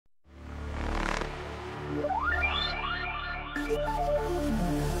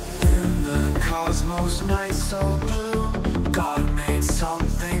In the cosmos, night so blue, God made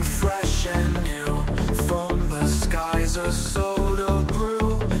something fresh and new. From the skies a soda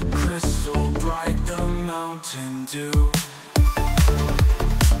brew, crystal bright the Mountain Dew.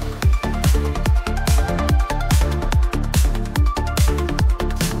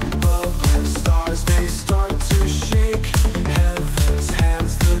 Bubbling stars, they start to shake. Heaven's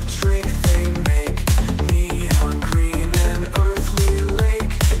hands, the drink they make. Neon green and earthly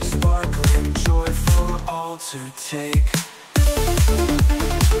lake, sparkling joy for all to take.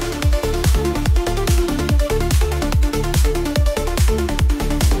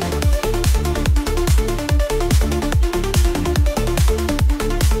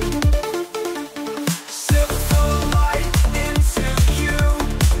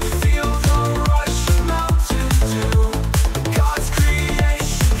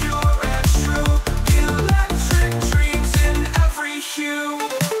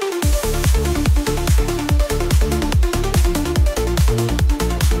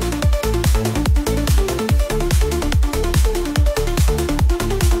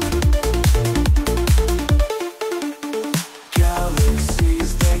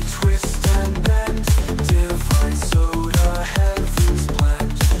 Galaxies, they twist and bend, divine soda, heaven's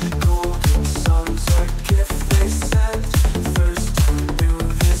blend. Golden suns, a gift they send, thirst to new,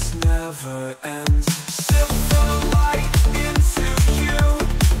 this never ends. Sip the light into you,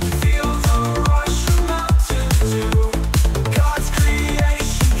 feel the rush from Mountain Dew. God's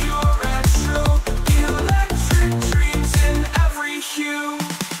creation, pure and true, electric dreams in every hue.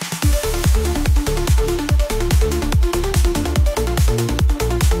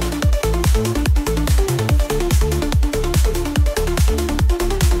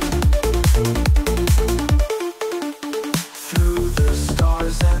 Through the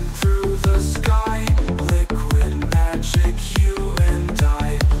stars and through the sky, liquid magic, you and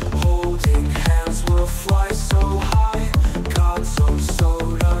I. Holding hands, we'll fly so high, God's own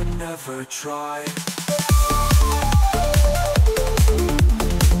soda, never try.